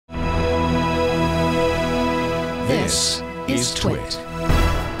This is Twit.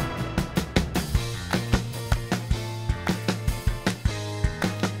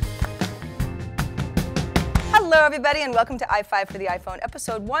 Hello everybody and welcome to iFive for the iPhone,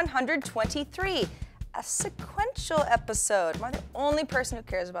 episode 123. A sequential episode. Am I the only person who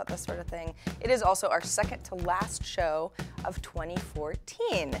cares about this sort of thing? It is also our second to last show of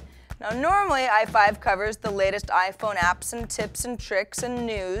 2014. Now normally iFive covers the latest iPhone apps and tips and tricks and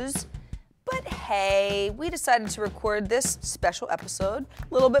news. But hey, we decided to record this special episode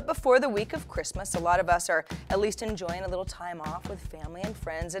a little bit before the week of Christmas. A lot of us are at least enjoying a little time off with family and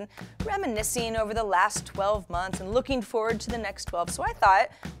friends and reminiscing over the last 12 months and looking forward to the next 12. So I thought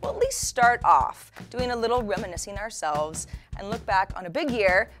we'll at least start off doing a little reminiscing ourselves and look back on a big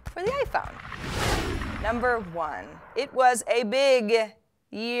year for the iPhone. Number one, it was a big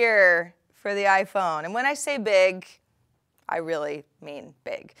year for the iPhone. And when I say big, I really mean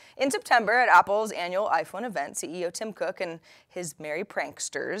big. In September, at Apple's annual iPhone event, CEO Tim Cook and his merry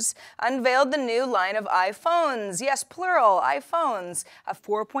pranksters unveiled the new line of iPhones. Yes, plural, iPhones. A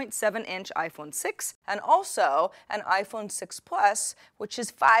 4.7-inch iPhone 6 and also an iPhone 6 Plus, which is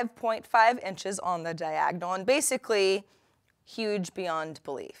 5.5 inches on the diagonal and basically huge beyond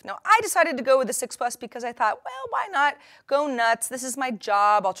belief. Now, I decided to go with the 6 Plus because I thought, well, why not go nuts? This is my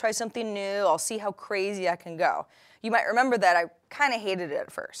job. I'll try something new. I'll see how crazy I can go. You might remember that I kind of hated it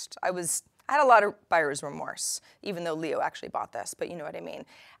at first. I had a lot of buyer's remorse, even though Leo actually bought this, but you know what I mean.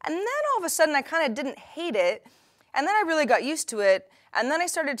 And then all of a sudden I kind of didn't hate it, and then I really got used to it, and then I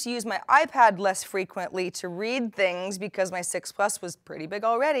started to use my iPad less frequently to read things because my 6 Plus was pretty big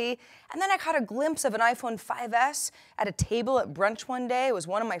already. And then I caught a glimpse of an iPhone 5S at a table at brunch one day. It was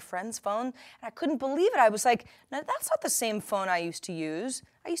one of my friend's phones, and I couldn't believe it. I was like, no, that's not the same phone I used to use.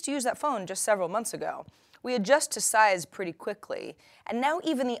 I used to use that phone just several months ago. We adjust to size pretty quickly, and now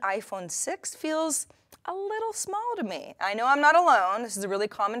even the iPhone 6 feels a little small to me. I know I'm not alone. This is a really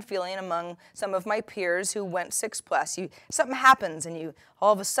common feeling among some of my peers who went 6 Plus. Something happens and you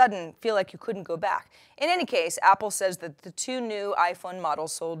all of a sudden feel like you couldn't go back. In any case, Apple says that the two new iPhone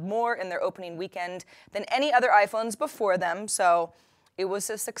models sold more in their opening weekend than any other iPhones before them, so it was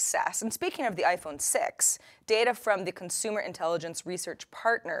a success. And speaking of the iPhone 6, data from the Consumer Intelligence Research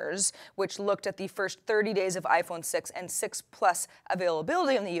Partners, which looked at the first 30 days of iPhone 6 and 6 Plus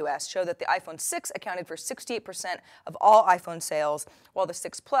availability in the US, show that the iPhone 6 accounted for 68% of all iPhone sales, while the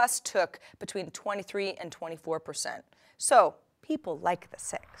 6 Plus took between 23 and 24%. So people like the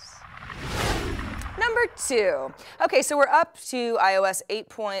 6. Number two. Okay, so we're up to iOS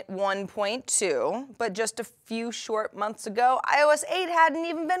 8.1.2, but just a few short months ago, iOS 8 hadn't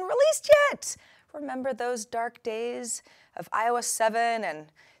even been released yet. Remember those dark days of iOS 7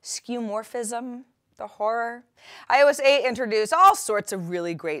 and skeuomorphism? The horror? iOS 8 introduced all sorts of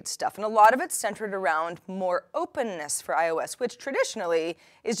really great stuff, and a lot of it centered around more openness for iOS, which traditionally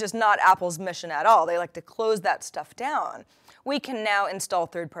is just not Apple's mission at all. They like to close that stuff down. We can now install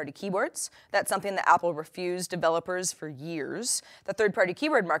third-party keyboards. That's something that Apple refused developers for years. The third-party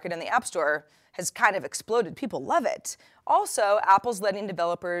keyboard market in the App Store has kind of exploded. People love it. Also, Apple's letting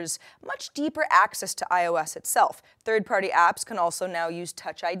developers much deeper access to iOS itself. Third-party apps can also now use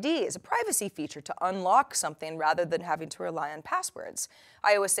Touch ID as a privacy feature to unlock something rather than having to rely on passwords.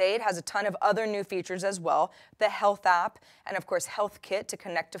 iOS 8 has a ton of other new features as well. The Health app and, of course, Health Kit to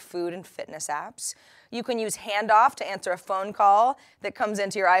connect to food and fitness apps. You can use Handoff to answer a phone call that comes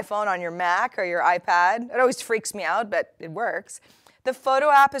into your iPhone on your Mac or your iPad. It always freaks me out, but it works. The Photo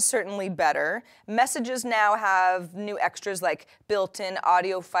app is certainly better. Messages now have new extras like built-in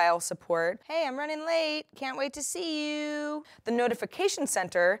audio file support. Hey, I'm running late. Can't wait to see you. The Notification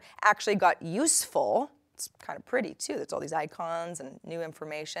Center actually got useful. It's kind of pretty too. There's all these icons and new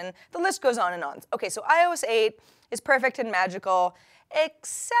information. The list goes on and on. Okay, so iOS 8 is perfect and magical,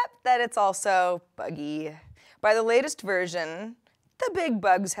 except that it's also buggy. By the latest version, the big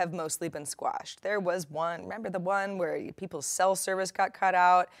bugs have mostly been squashed. There was one, remember the one where people's cell service got cut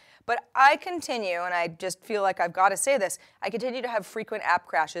out? But I continue, and I just feel like I've got to say this, I continue to have frequent app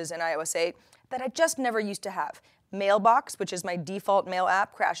crashes in iOS 8 that I just never used to have. Mailbox, which is my default mail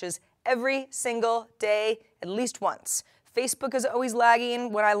app, crashes every single day, at least once. Facebook is always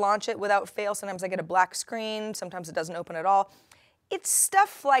lagging when I launch it without fail. Sometimes I get a black screen, sometimes it doesn't open at all. It's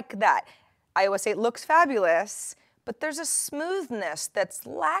stuff like that. iOS 8 looks fabulous, but there's a smoothness that's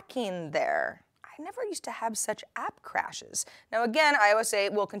lacking there. I never used to have such app crashes. Now again, iOS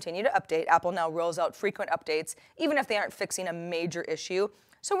 8 will continue to update. Apple now rolls out frequent updates, even if they aren't fixing a major issue.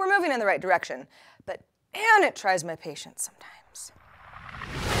 So we're moving in the right direction. But man, it tries my patience sometimes.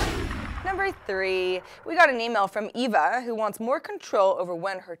 Number 3, we got an email from Eva who wants more control over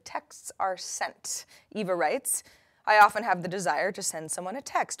when her texts are sent. Eva writes, I often have the desire to send someone a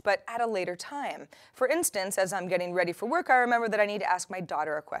text, but at a later time. For instance, as I'm getting ready for work, I remember that I need to ask my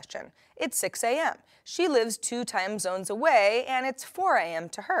daughter a question. It's 6 a.m. She lives 2 time zones away, and it's 4 a.m.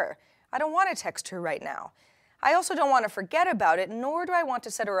 to her. I don't want to text her right now. I also don't want to forget about it, nor do I want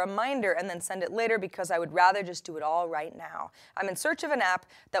to set a reminder and then send it later because I would rather just do it all right now. I'm in search of an app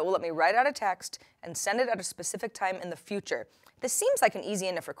that will let me write out a text and send it at a specific time in the future. This seems like an easy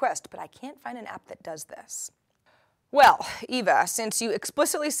enough request, but I can't find an app that does this. Well, Eva, since you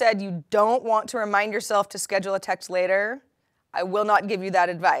explicitly said you don't want to remind yourself to schedule a text later, I will not give you that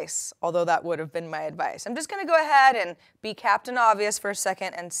advice, although that would have been my advice. I'm just going to go ahead and be Captain Obvious for a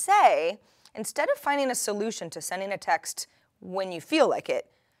second and say, instead of finding a solution to sending a text when you feel like it,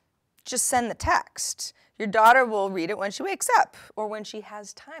 just send the text. Your daughter will read it when she wakes up or when she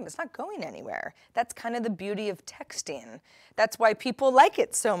has time. It's not going anywhere. That's kind of the beauty of texting. That's why people like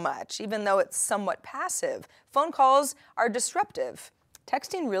it so much, even though it's somewhat passive. Phone calls are disruptive.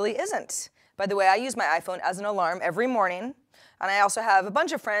 Texting really isn't. By the way, I use my iPhone as an alarm every morning, and I also have a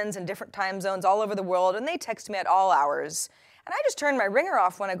bunch of friends in different time zones all over the world, and they text me at all hours. And I just turn my ringer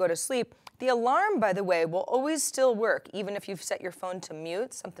off when I go to sleep. The alarm, by the way, will always still work, even if you've set your phone to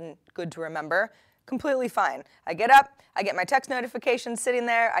mute, something good to remember. Completely fine. I get up, I get my text notification sitting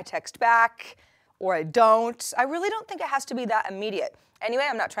there, I text back, or I don't. I really don't think it has to be that immediate. Anyway,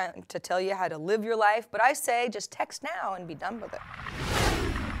 I'm not trying to tell you how to live your life, but I say just text now and be done with it.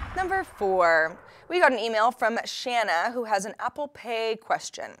 Number 4, we got an email from Shanna, who has an Apple Pay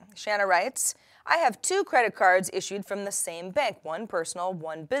question. Shanna writes, I have 2 credit cards issued from the same bank, one personal,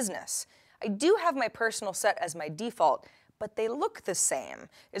 one business. I do have my personal set as my default, but they look the same.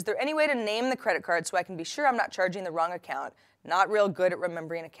 Is there any way to name the credit card so I can be sure I'm not charging the wrong account? Not real good at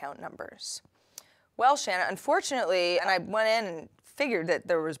remembering account numbers. Well, Shanna, unfortunately, and I went in and figured that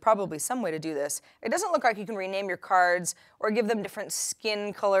there was probably some way to do this, it doesn't look like you can rename your cards or give them different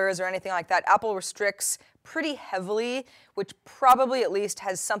skin colors or anything like that. Apple restricts pretty heavily, which probably at least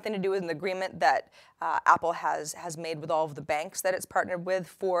has something to do with an agreement that Apple has made with all of the banks that it's partnered with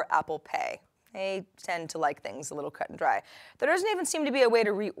for Apple Pay. They tend to like things a little cut and dry. There doesn't even seem to be a way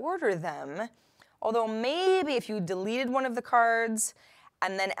to reorder them, although maybe if you deleted one of the cards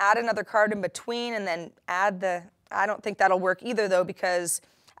and then add another card in between and then add the, I don't think that'll work either though, because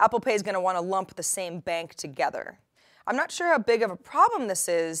Apple Pay is going to want to lump the same bank together. I'm not sure how big of a problem this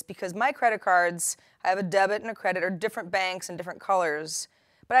is because my credit cards, I have a debit and a credit, are different banks and different colors.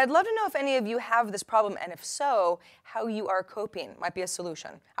 But I'd love to know if any of you have this problem, and if so, how you are coping. Might be a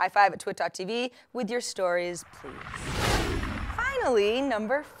solution. iFive at twit.tv with your stories, please. Finally,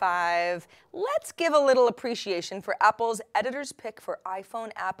 number 5, let's give a little appreciation for Apple's Editor's Pick for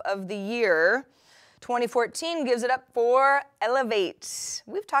iPhone App of the Year. 2014 gives it up for Elevate.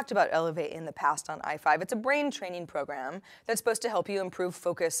 We've talked about Elevate in the past on iFive. It's a brain training program that's supposed to help you improve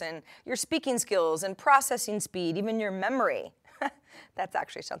focus and your speaking skills and processing speed, even your memory. That's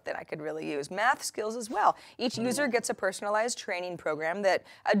actually something I could really use. Math skills as well. Each user gets a personalized training program that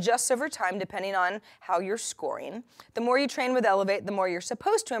adjusts over time depending on how you're scoring. The more you train with Elevate, the more you're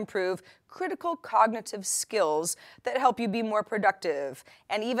supposed to improve critical cognitive skills that help you be more productive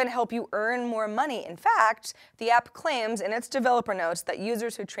and even help you earn more money. In fact, the app claims in its developer notes that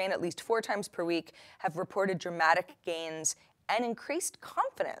users who train at least 4 times per week have reported dramatic gains and increased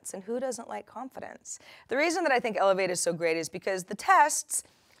confidence. And who doesn't like confidence? The reason that I think Elevate is so great is because the tests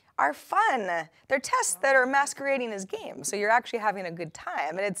are fun. They're tests that are masquerading as games, so you're actually having a good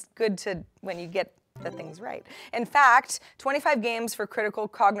time, and it's good to when you get the things right. In fact, 25 games for critical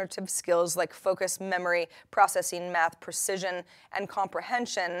cognitive skills like focus, memory, processing, math, precision, and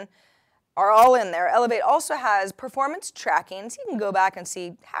comprehension are all in there. Elevate also has performance tracking, so you can go back and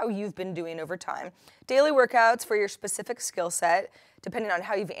see how you've been doing over time. Daily workouts for your specific skill set, depending on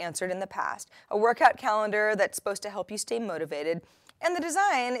how you've answered in the past. A workout calendar that's supposed to help you stay motivated. And the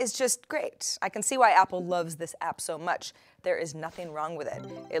design is just great. I can see why Apple loves this app so much. There is nothing wrong with it.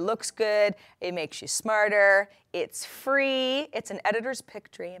 It looks good, it makes you smarter, it's free, it's an editor's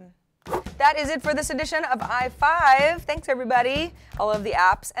pick dream. That is it for this edition of iFive. Thanks, everybody. All of the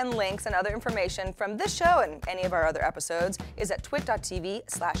apps and links and other information from this show and any of our other episodes is at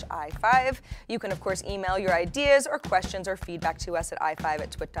twit.tv/iFive. You can, of course, email your ideas or questions or feedback to us at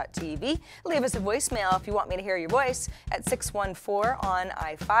iFive@twit.tv. Leave us a voicemail if you want me to hear your voice at 614 on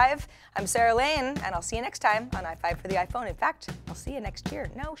iFive. I'm Sarah Lane, and I'll see you next time on iFive for the iPhone. In fact, I'll see you next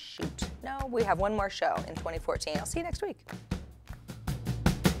year. No, shoot. No, we have one more show in 2014. I'll see you next week.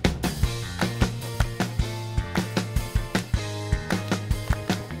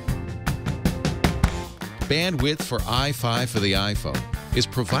 Bandwidth for iFive for the iPhone is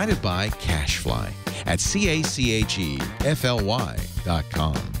provided by CacheFly. at CACHEFLY.com.